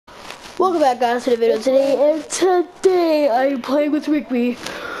Welcome back, guys, to the video today, and today I'm playing with Rigby.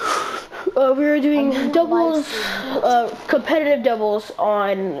 We are doing doubles, competitive doubles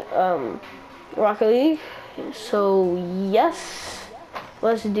on Rocket League. So yes,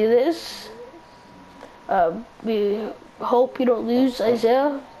 let's do this. We hope you don't lose,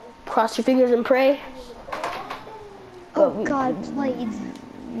 Isaiah. Cross your fingers and pray. Oh God, please.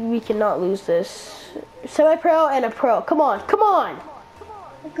 We cannot lose this. Semi-pro and a pro. Come on, come on.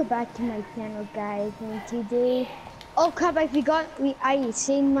 Welcome back to my channel, guys. And today, oh crap! I forgot. I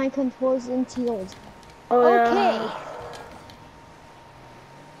saved my controls into yours. Oh, okay.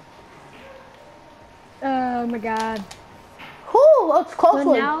 Oh my God. Whoo, that's close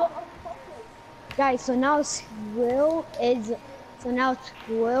one. Now, guys. So now Squill is.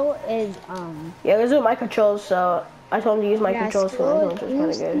 Yeah, those are my controls. So I told him to use my controls for my controls. Kind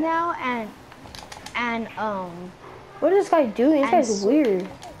of good. Now and What is this guy doing? This guy's weird.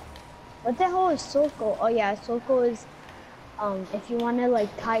 What the hell is Circle? Oh yeah, Circle is if you want to like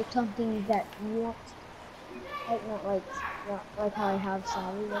type something that you want, not like how I have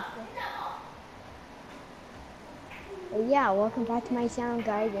Sally with it. But yeah, welcome back to my channel,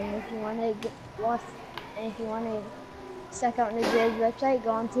 guys. And if you want to get lost, and if you want to check out Nigeria's website,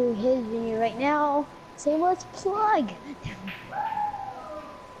 go on to his video right now. Say let's plug.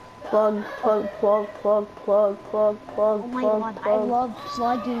 Plug. Oh my God, I love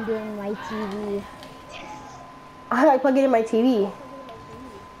plugging in my TV. I like plugging in my TV.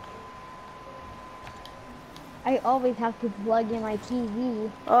 I always have to plug in my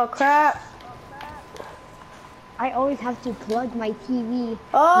TV. Oh crap! I always have to plug my TV before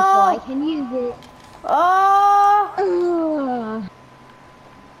Oh! I can use it. Oh!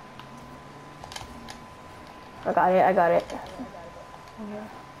 I got it. Okay.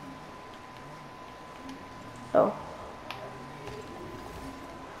 Oh.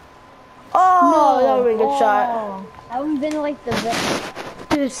 Oh, No. that would be a good shot. That would have been like the best.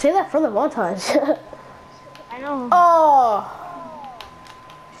 Dude, say that for the montage. I know. Oh.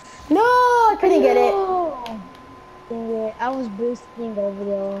 No, I couldn't get it. Dang it. I was boosting over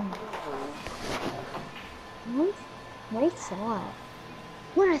there. Nice shot.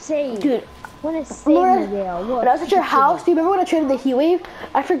 What I say? Dude. What I say there? When I was at your house, do you remember when I traded the heat wave?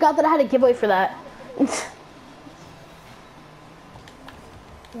 I forgot that I had a giveaway for that.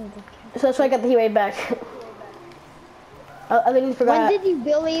 So that's why I got the heat wave back. I literally forgot. When did you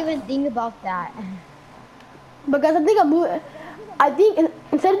really even think about that? Because I think I'm moving. I think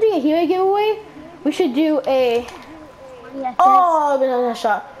instead of doing a heat wave giveaway, we should do a. Yes, oh, another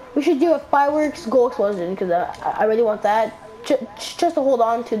shot. We should do a fireworks goal explosion because I really want that. Just to hold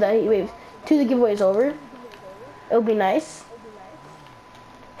on to the heat wave till the giveaway is over. It would be nice.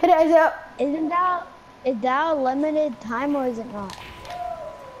 Hit it, Isaiah. Is that a limited time or is it not?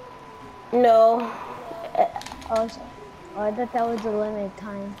 No. Oh, I thought that was a limited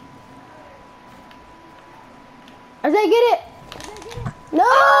time. Isaiah, get it! No!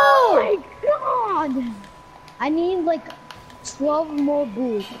 Oh my God! I need like 12 more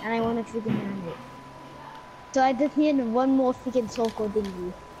boosts and I want to freaking have it. So I just need one more freaking circle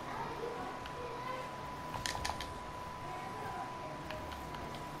thingy.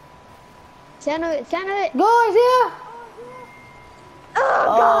 Send it! Go, Isaiah! Oh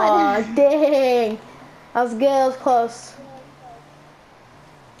God! Oh, dang. That was good, that was close.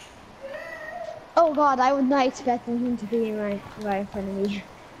 Oh God, I was not expecting him to be right in front of me.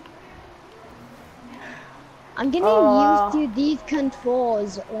 I'm getting used to these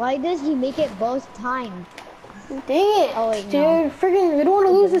controls. Why does he make it both times? Dang it, oh, wait, dude. No. Freaking, we don't want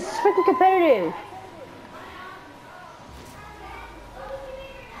to lose this. It's freaking competitive.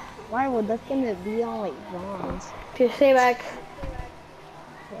 Why would that's gonna be on like bronze? Okay, stay back.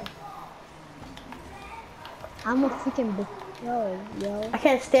 Okay. I'm a freaking yo. I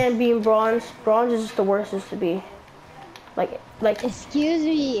can't stand being bronze. Bronze is just the worst it's to be. Like. Excuse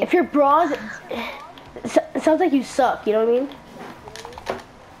me. If you're bronze, it sounds like you suck. You know what I mean?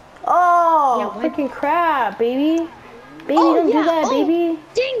 Oh, yeah, freaking crap, baby. Baby, don't do that, baby.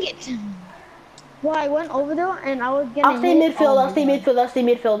 Dang it. Well, I went over there and I was gonna. I'll stay midfield. I'll stay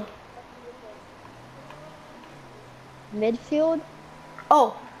midfield. Midfield?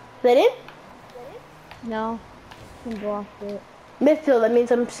 Oh, is that it? No, you can block it. Midfield, that means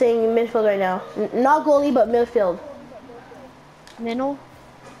I'm saying midfield right now. Not goalie, but midfield. Middle?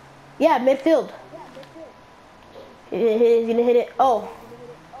 Yeah, midfield. He's gonna hit it. Oh.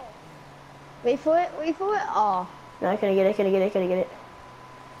 Wait for it. Oh. No, I couldn't get it.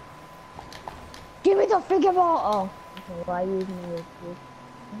 Give me the freaking ball. Oh. Okay, why are you using this?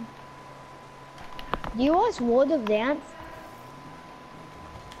 Do you watch World of Dance?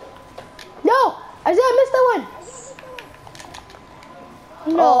 going?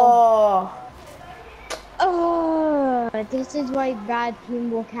 No. Oh. Oh, this is why bad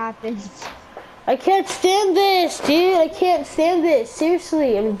teamwork happens. I can't stand this, dude. I can't stand this.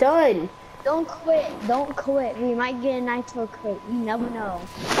 Seriously, I'm done. Don't quit. Don't quit. We might get a nitro crate. You never know.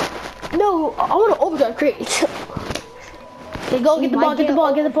 No, I want to overdrive crate. Okay, go get the ball. Get the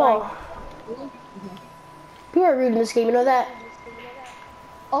ball. Get the ball. People are rude in this game. You know that?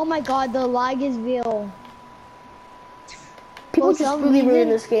 Oh my God, the lag is real. People are just really rude in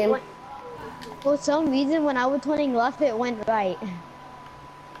this game. For some reason, when I was turning left, it went right.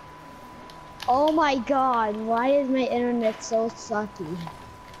 Oh my God, why is my internet so sucky?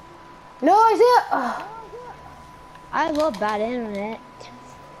 No, Isaiah. I love bad internet.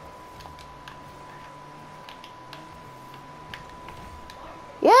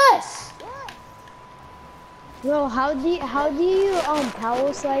 Yes. Bro, how do you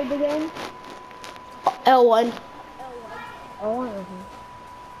power slide again? L1. Oh, okay.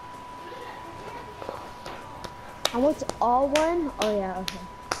 How much R1? Oh yeah, okay.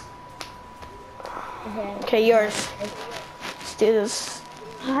 Okay. Okay, yours. Let's do this.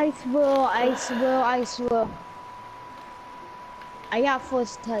 I swear. I got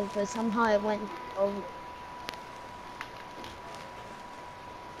first touch, but somehow it went over.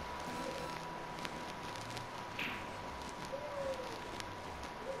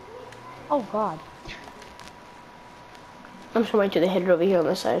 Oh God. I'm just going to the header over here on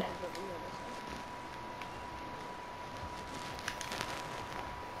this side.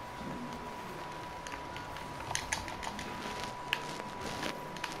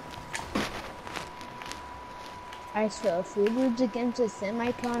 I swear, if we lose against a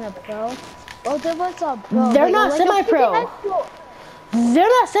semi-pro and a pro, both of us are pro. They're not semi-pro. They're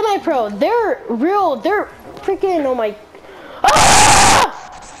not semi-pro. They're real. They're freaking. Oh my. Ah!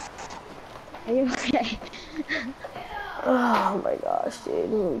 Are you okay? Oh my gosh, dude. Are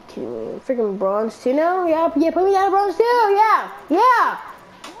you kidding me? Freaking bronze too now? Yeah, put me down to bronze too.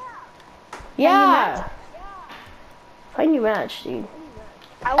 Yeah. Find your match, dude.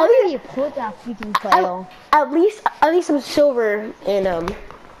 I want to put that freaking player. At least I'm silver in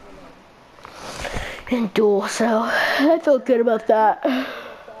duel, so I feel good about that.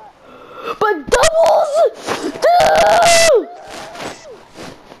 But doubles!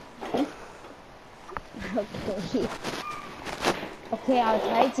 Okay. Okay, I'll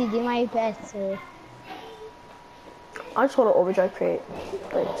try to do my best, sir. I just want to overdrive crate.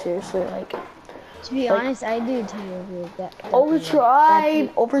 Like seriously, like. To be honest, I do too.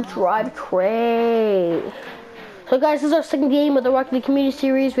 Overdrive crate. So guys, this is our second game of the Rocket League Community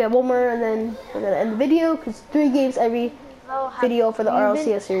Series. We have one more, and then we're gonna end the video because 3 games every video for the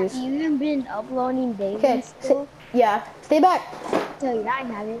RLCS series. Have you even been uploading daily? Okay, yeah. Stay back. So yeah, I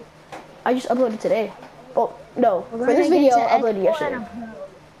have it. I just uploaded today. Oh no, for this video, I uploaded yesterday.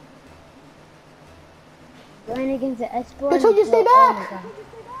 Going against the S4. I told you to stay back. Oh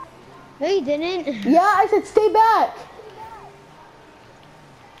no, you didn't. Yeah, I said stay back.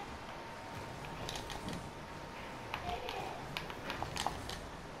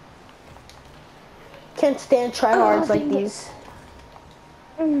 Can't stand tryhards like these.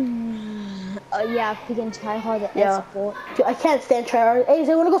 Yeah, if we can try hard at S4. Dude, I can't stand tryhard. Hey,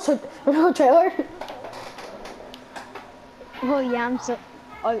 so wanna go try hard? Oh yeah, I'm so.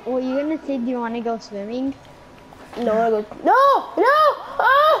 Were you gonna say, do you want to go swimming? No, I go. No! No!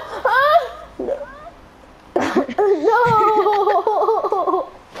 No!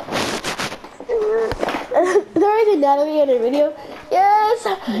 Is there anything Natalie in her video? Yes!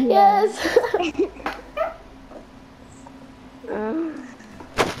 Yes!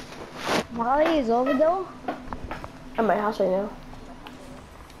 Molly is over though? At my house right now.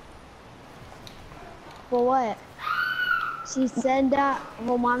 For what? She said that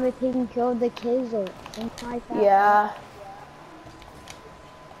her mom is taking care of the kids or something like that. Yeah.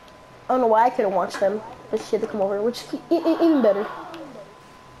 I don't know why I couldn't watch them, but she had to come over, which is even better.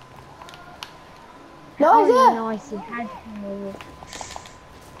 No, Isaiah! No, I see. Had to come over.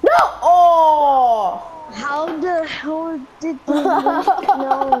 No! Oh! How the hell did they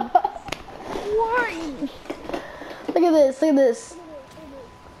know? Why? Look at this, look at this.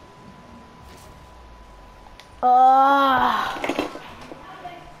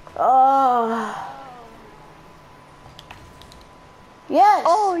 Yes!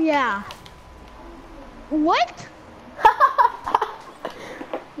 Oh, yeah. What?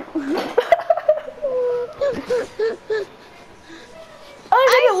 I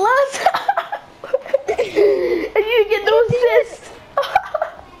left. And you get no assist.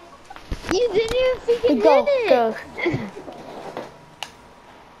 You didn't even freaking hit it. Go.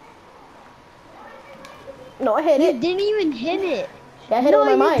 No, I hit You it. didn't even hit it. Yeah, I hit No, it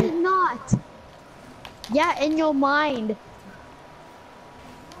with my you mind. did not. Yeah, in your mind.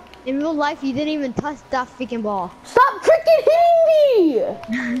 In real life, you didn't even touch that freaking ball. Stop freaking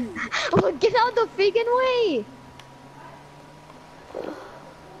hitting me! Oh, get out the freaking way!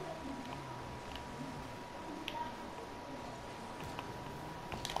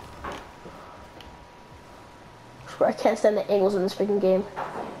 I can't stand the angles in this freaking game.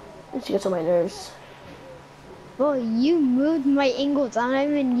 It gets on my nerves. Bro, you moved my angles. I'm not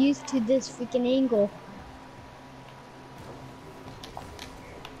even used to this freaking angle.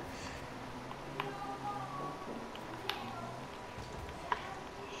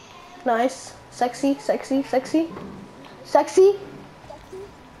 Nice. Sexy, sexy, sexy. Sexy,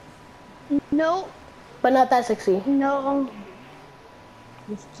 No, but not that sexy. no.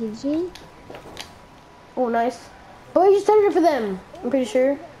 Excuse me? Oh, nice. But you just started it for them. I'm pretty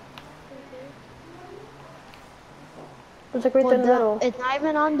sure. It's like right there in the middle. It's not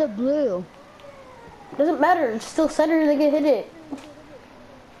even on the blue. Doesn't matter. It's still center. They can hit it.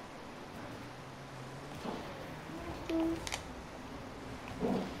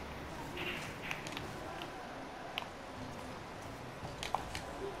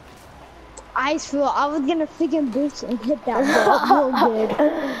 I swear, I was gonna freaking boost and hit that ball real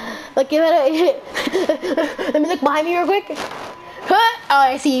good. Like, give it a hit. Let me look behind me real quick. Huh? Oh,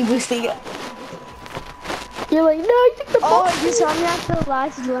 I see you boosting. You're like, no, I took the ball. Oh, you saw me at the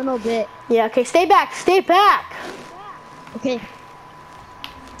last little bit. Yeah, okay, stay back, stay back. Okay.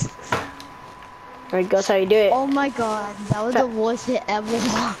 Alright, that's how you do it. Oh my god, that was the worst hit ever.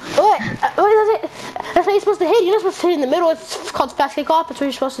 What? Wait, that's it. That's how you're supposed to hit. You're not supposed to hit in the middle. It's called fast kickoff. That's what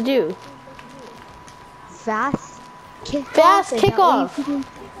you're supposed to do. Fast kickoff? Fast Is that what you kickoff.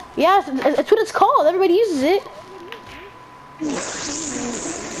 Yeah, that's what it's called. Everybody uses it.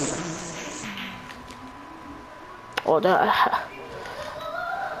 Oh, that.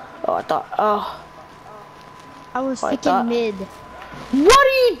 Oh, I thought. Oh. I was I freaking thought- mid. What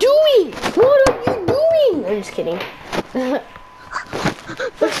are you doing? What are you doing? I'm just kidding.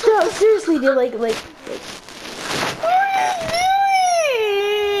 But still, seriously, dude, like. What are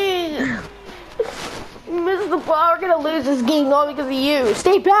you doing? Miss the ball. We're gonna lose this game all because of you.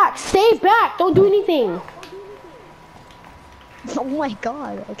 Stay back. Stay back. Don't do anything. Oh my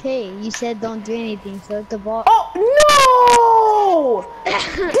god, okay, you said don't do anything, so the ball. Oh no!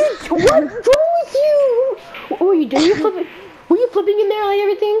 Dude, what's wrong with you? What were you doing? Were you flipping in there like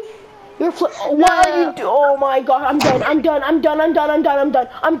everything? You're what are you doing? Oh my god, I'm done. I'm done. I'm done. I'm done. I'm done. I'm done.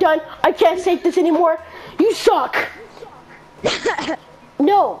 I'm done. I can't take this anymore. You suck.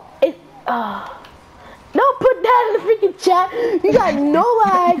 No, don't put that in the freaking chat. You got no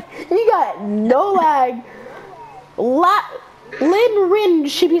lag. You got no lag. Lynn Rin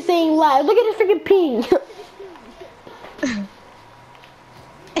should be saying lag. Look at his freaking ping.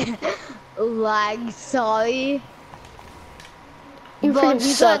 Lag, sorry. You But freaking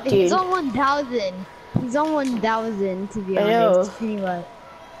suck, dude. he's on 1,000. He's on 1,000 to be I know. honest. Pretty much.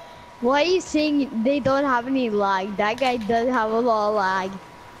 Why are you saying they don't have any lag? That guy does have a lot of lag.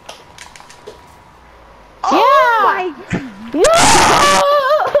 Yeah! Oh my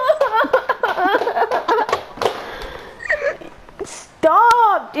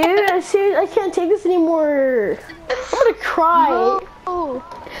Stop, dude! I'm serious. I can't take this anymore. I'm gonna cry. No.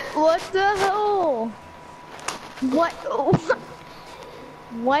 What the hell? What?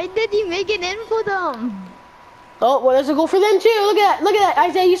 Why did you make it in for them? Oh, well, there's a goal for them too. Look at that. Look at that.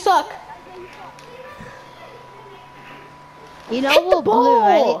 Isaiah, you suck. You know Hit the we're blue,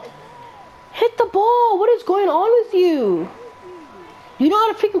 ball. right? Hit the ball. What is going on with you? You know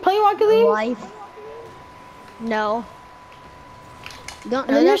how to freaking play Rocket League? Life. No. You don't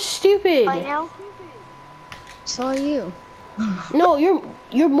know No, you're that stupid. by now? So are you. No,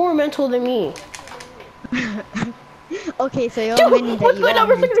 you're more mental than me. Okay, so you're Dude, winning that what's you going on?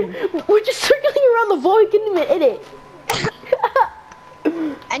 are mental. We're just circling around the ball. We couldn't even hit it.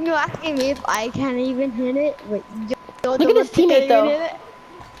 And you're asking me if I can't even hit it? Wait, Look at his teammate, though.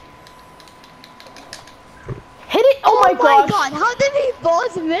 Hit it! Oh my gosh! God, how did we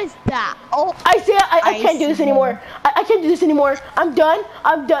both miss that? Oh, Isaiah, I can't do this Isaiah. anymore. I can't do this anymore. I'm done.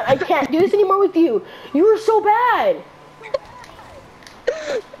 I'm done. I can't do this anymore with you. You were so bad.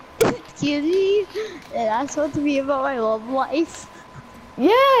 excuse me? That's supposed to be about my love life.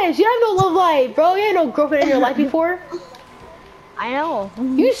 Yes, you have no love life, bro. You had no girlfriend in your life before. I know.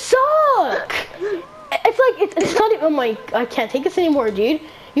 You suck. It's like it's not even. I'm like, I can't take this anymore, dude.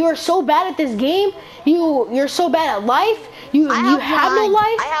 You are so bad at this game. You're so bad at life. You have no lag.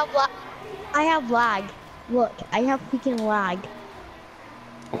 life. I have lag. Look, I have freaking lag.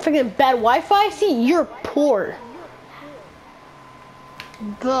 Freaking bad Wi-Fi? See, you're poor.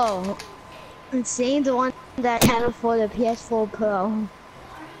 Bro, seeing the one that can afford a PS4 Pro.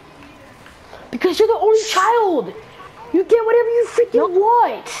 Because you're the only child. You get whatever you freaking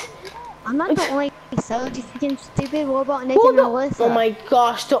want. I'm not the only so you freaking stupid. What about Nick and Melissa? Oh my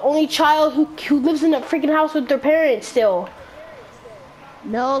gosh, the only child who lives in a freaking house with their parents still.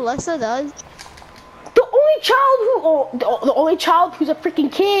 No, Alyssa does. The only child the only child who's a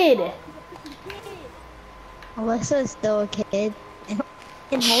freaking kid. Alyssa is still a kid.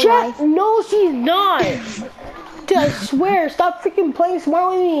 In whole life. No, she's not. Dude, I swear, stop freaking playing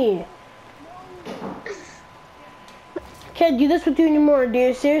smart with me. Can't do this with you anymore,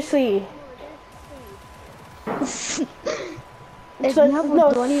 dude. Seriously. It's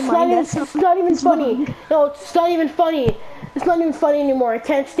not even funny. No, it's not even funny. It's not even funny anymore. I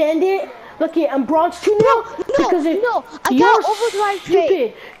can't stand it. Look, I'm bronze 2 now. No, I got overdrive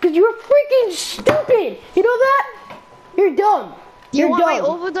stupid. Because you're freaking stupid. You know that? You're dumb. You want my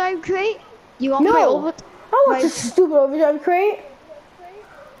overdrive crate? You want my overdrive? I want this stupid overdrive crate.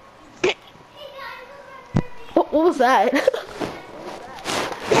 What was that?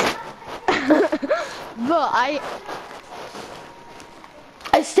 Bro, I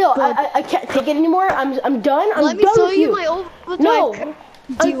can't take it anymore. I'm done. Let me show you my overdrive crate.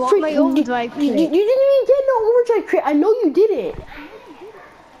 Do you want my overdrive crate? You didn't even get no overdrive crate. I know you didn't.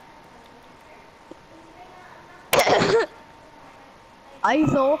 I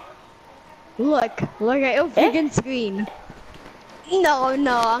thought. Look at your freaking screen. No,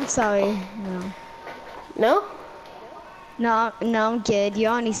 I'm sorry. No? No, I'm good. You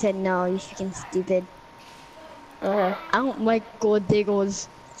only said no, you freaking stupid. I don't like gold diggles.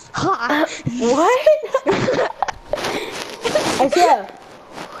 What? Isaiah,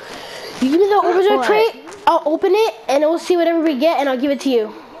 you give me the overdrive crate, I'll open it, and we'll see whatever we get, and I'll give it to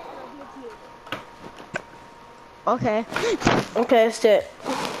you. Okay. Okay, let's do it.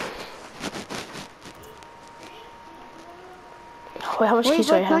 Wait, how much keys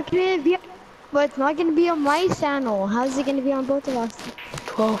do I have? But it's not gonna be on my channel. How's it gonna be on both of us?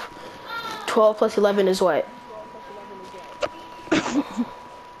 12 plus 11 is what?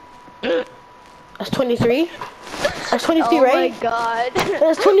 That's 23? That's 23, right? Oh my god.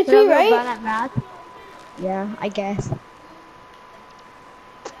 That's 23, right? Bad at math? Yeah, I guess.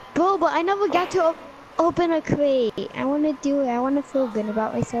 Bro, but I never got to open a crate. I wanna do it. I wanna feel good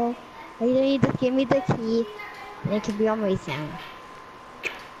about myself. You need to give me the key, and it can be on my channel.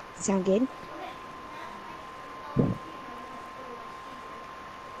 Sound good?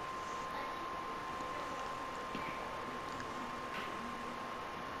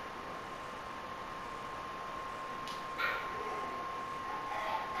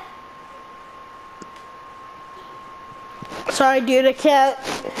 Sorry, dude, I can't.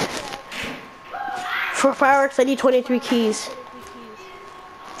 For fireworks, I need 23 keys.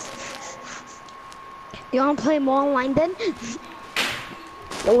 You wanna play more online then?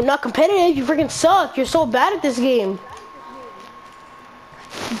 No, not competitive. You freaking suck. You're so bad at this game.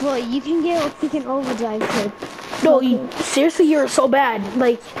 Bro, you can get a freaking overdrive kid. No, seriously, you're so bad.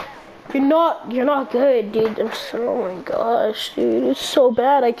 Like, you're not good, dude. Oh my gosh, dude, it's so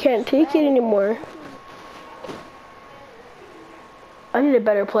bad. I can't take it anymore. I need a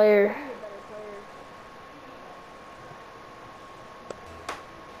better player.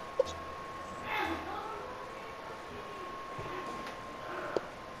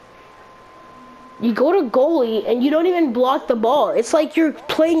 You go to goalie and you don't even block the ball. It's like you're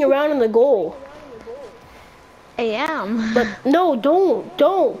playing around in the goal. I am. But no,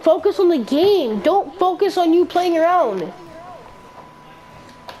 don't. Focus on the game. Don't focus on you playing around.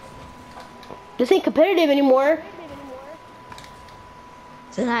 This ain't competitive anymore.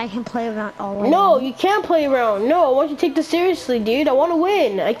 So now I can play around all the way. No, you can't play around. No, I want you to take this seriously, dude. I want to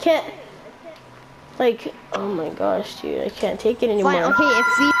win. I can't. Like, oh my gosh, dude. I can't take it anymore. Fine, okay,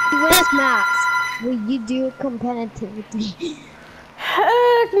 if we win this match, will you do it competitively?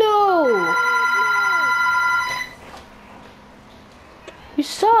 Heck no! You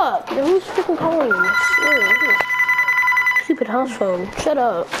suck. Who's freaking calling me? Stupid house phone. Shut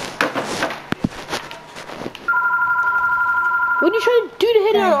up. What are you trying to do to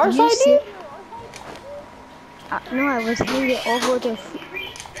hit it on our side, dude? No, I was hitting it over the.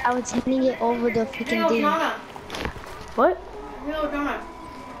 I was hitting it over the freaking thing. What?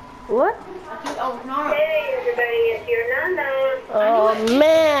 What? Hey everybody, it's your Nana. Oh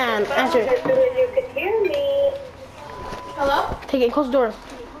man! Answer. As soon as you could hear me. Hello? Take it. Close the door.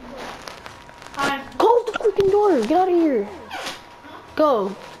 Hi. Close the freaking door. Get out of here.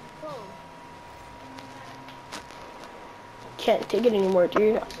 Go. can't take it anymore,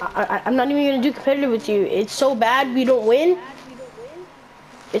 dude. I'm not even gonna do competitive with you. It's so bad we don't win.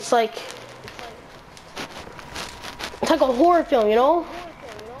 It's like a horror film, you know?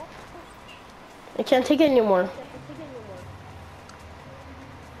 I can't take it anymore.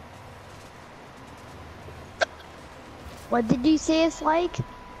 What did you say it's like?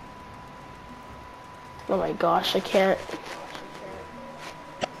 Oh my gosh, I can't.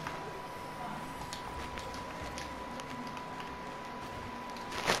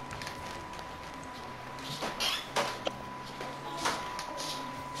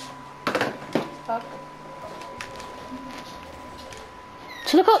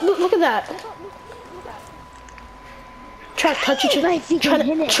 So look at that. Try to touch it. Try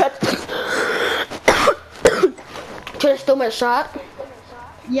to steal my shot.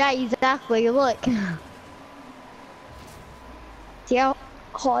 Yeah, exactly. Look. See how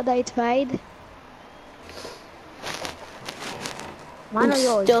hard I tried? Mine or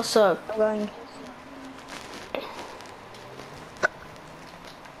yours? Still suck. I'm going.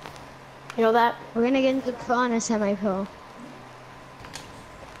 You know that? We're gonna get into pro and a semi-pro.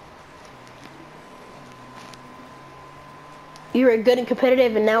 You were good and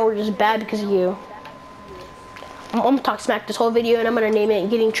competitive, and now we're just bad because of you. I'm gonna talk smack this whole video, and I'm gonna name it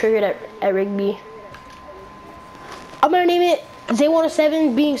 "Getting Triggered at Rigby." I'm gonna name it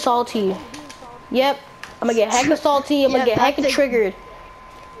Zay107 Being Salty. Yep, I'm gonna get hecka salty. I'm gonna get hecka triggered.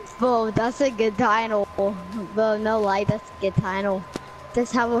 Bro, that's a good title. Bro, no lie, that's a good title.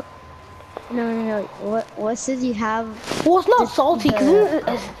 Just have a... No. What should you have? Well, it's not salty,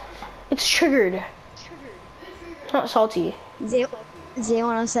 because it's triggered. It's not salty.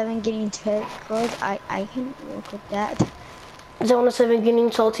 Zay107 getting triggered. I can work with that. Zay107 getting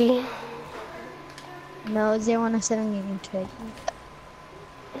salty. No, Zay107 getting triggered.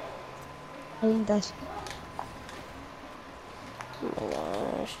 I think that's... Oh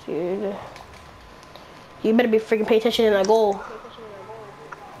my gosh, dude. You better be freaking paying attention to that goal.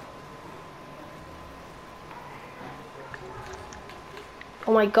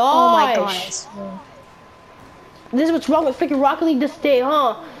 Oh my gosh. Oh my gosh. This is what's wrong with freaking Rocket League this day,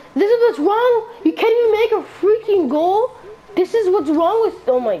 huh? This is what's wrong? You can't even make a freaking goal? This is what's wrong with...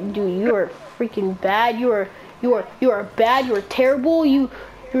 Oh my... Dude, you are freaking bad. You are bad. You are terrible. You're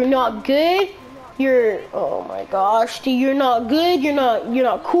not good. You're... Oh my gosh, dude. You're not good. You're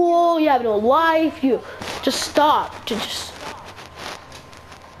not cool. You have no life. You... Just stop. Just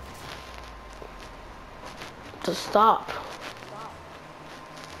stop.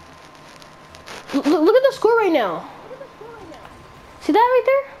 Look at the score right now. See that right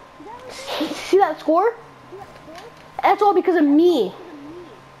there? See that score? That's all because of me.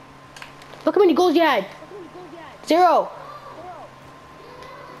 Look how many goals you had. 0.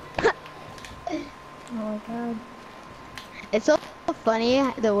 Oh my god. It's so funny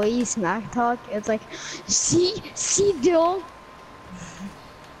the way you smack talk. It's like, see, Dill.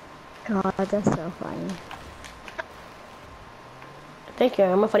 God, that's so funny. Thank you.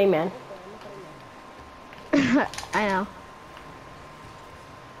 I'm a funny man. I know.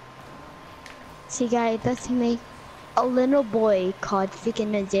 See guys, let's make a little boy called freaking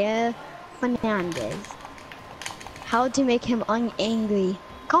Nazaire Fernandez. How to make him unangry.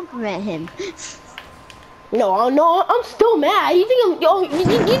 Compliment him. No, I'm still mad. You think I'm done?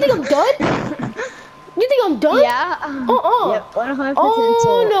 You think I'm done? Yeah. Yep, 100%.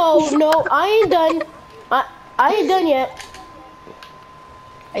 Oh no, I ain't done. I ain't done yet.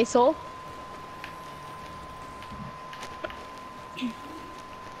 Hey, Soul.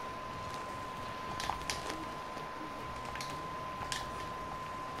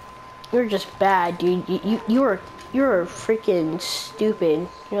 You're just bad, dude. You're freaking stupid.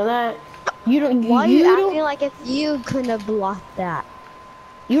 You know that? Why are you acting like if you couldn't have blocked that?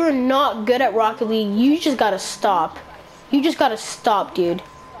 You're not good at Rocket League. You just gotta stop. You just gotta stop, dude.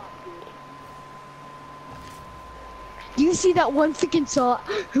 You see that one freaking shot?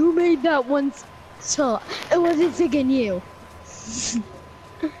 Who made that one shot? It wasn't freaking you.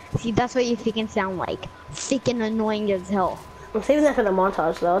 See, that's what you freaking sound like. Freaking annoying as hell. I'm saving that for the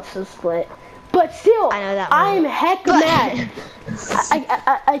montage though. It's a split. But still, I know that I'm heck mad.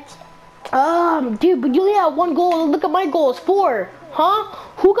 Dude, but you only have 1 goal. Look at my goals, 4. Huh?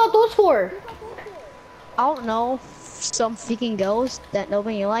 Who got those 4? I don't know. Some freaking girls that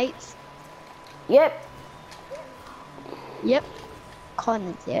nobody likes. Yep. Yep.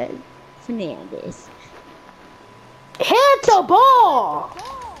 Calling it Fernandez. Hit the ball!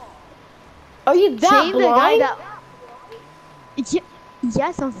 Are you that blind?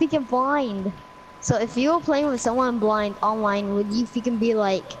 Yes, I'm freaking blind. So if you were playing with someone blind online, would you freaking be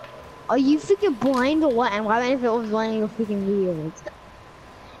like, Are you freaking blind or what? And why if it was one of your freaking videos?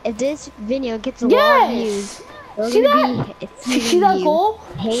 If this video gets a lot of views, Yes! we're See gonna that? be See that you goal?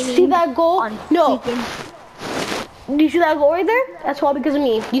 hating See that goal? on No. freaking- Do you see that goal right there? That's all because of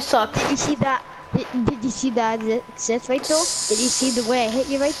me. You suck. Did you see that? Did you see that assist right though? Did you see the way I hit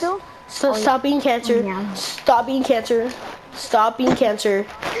you right though? So stop being cancer. yeah. Stop being cancer. Stop being cancer.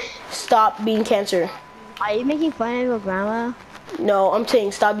 Stop being cancer. Are you making fun of your grandma? No, I'm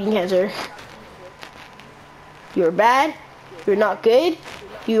saying stop being cancer. You're bad. You're not good.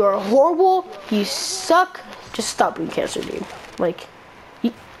 You are horrible. You suck. Just stop being cancer, dude. Like,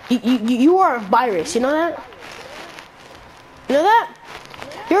 you are a virus. You know that? You know that?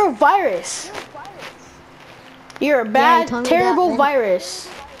 You're a virus. You're a bad, told me terrible that, virus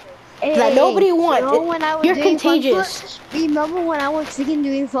Hey, that nobody wants. remember when I was You're doing front contagious. flips? Remember when I was freaking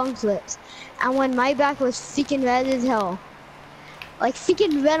doing front flips? And when my back was freaking red as hell. Like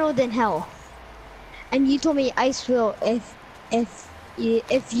freaking redder than hell. And you told me, Ice Will, if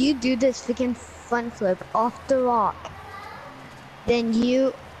you do this freaking front flip off the rock, then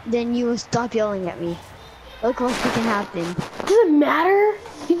you will stop yelling at me. Look what freaking happened. Does it matter?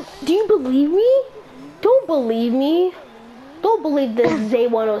 Do you believe me? Don't believe me. Don't believe this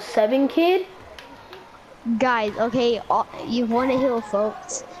Z107 kid. Guys, okay, you want to hear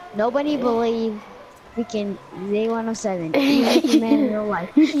folks. Nobody believe freaking Z107. He's a man in real life.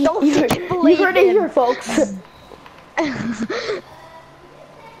 Don't freaking believe You heard it him. here, folks.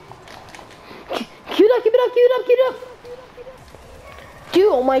 Cue it up, keep it up, keep it up, keep it up. Dude,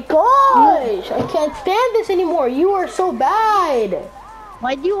 oh my gosh. I can't stand this anymore. You are so bad.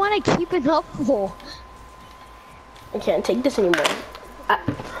 Why do you want to keep it up for? I can't take this anymore.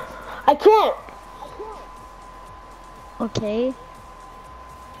 I can't. Okay.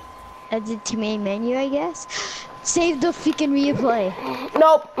 Add it to main menu, I guess. Save the freaking replay.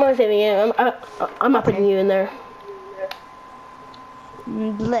 Nope, I'm not saving it. I'm not putting you in there.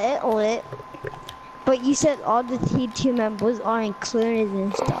 Lit. But you said all the T2 members are included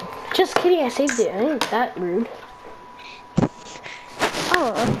and stuff. Just kidding, I saved it. I ain't that rude.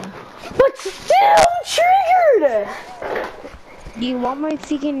 Oh, okay. But still triggered! Do you want my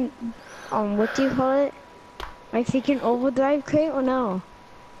freaking, what do you call it? My freaking overdrive crate or no?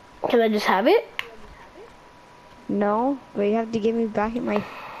 Can I just have it? No, but you have to give me back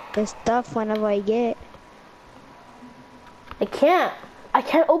the stuff whenever I get. I can't. I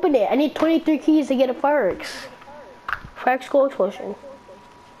can't open it. I need 23 keys to get a fireworks. Fireworks Skull Explosion.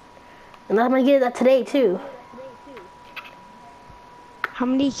 And I'm gonna get that today too. How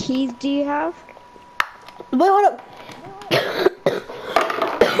many keys do you have? Wait, hold up.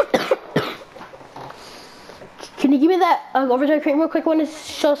 Can you give me that overdrive crate real quick? I want to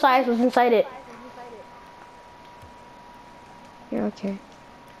show size what's inside it. Yeah, okay.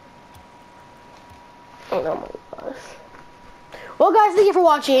 Oh my gosh. Well guys, thank you for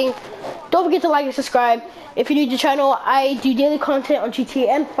watching. Don't forget to like and subscribe. If you're new to the channel, I do daily content on GTA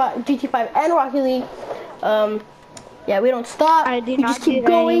and GT5 and Rocket League. Yeah, we don't stop. I do we not just keep do that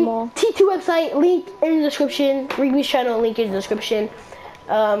going. anymore. T2 website, link in the description. Rigby's channel, link in the description.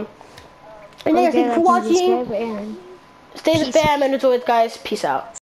 And yeah, thank you for watching. Stay the fam, and as always guys, peace out.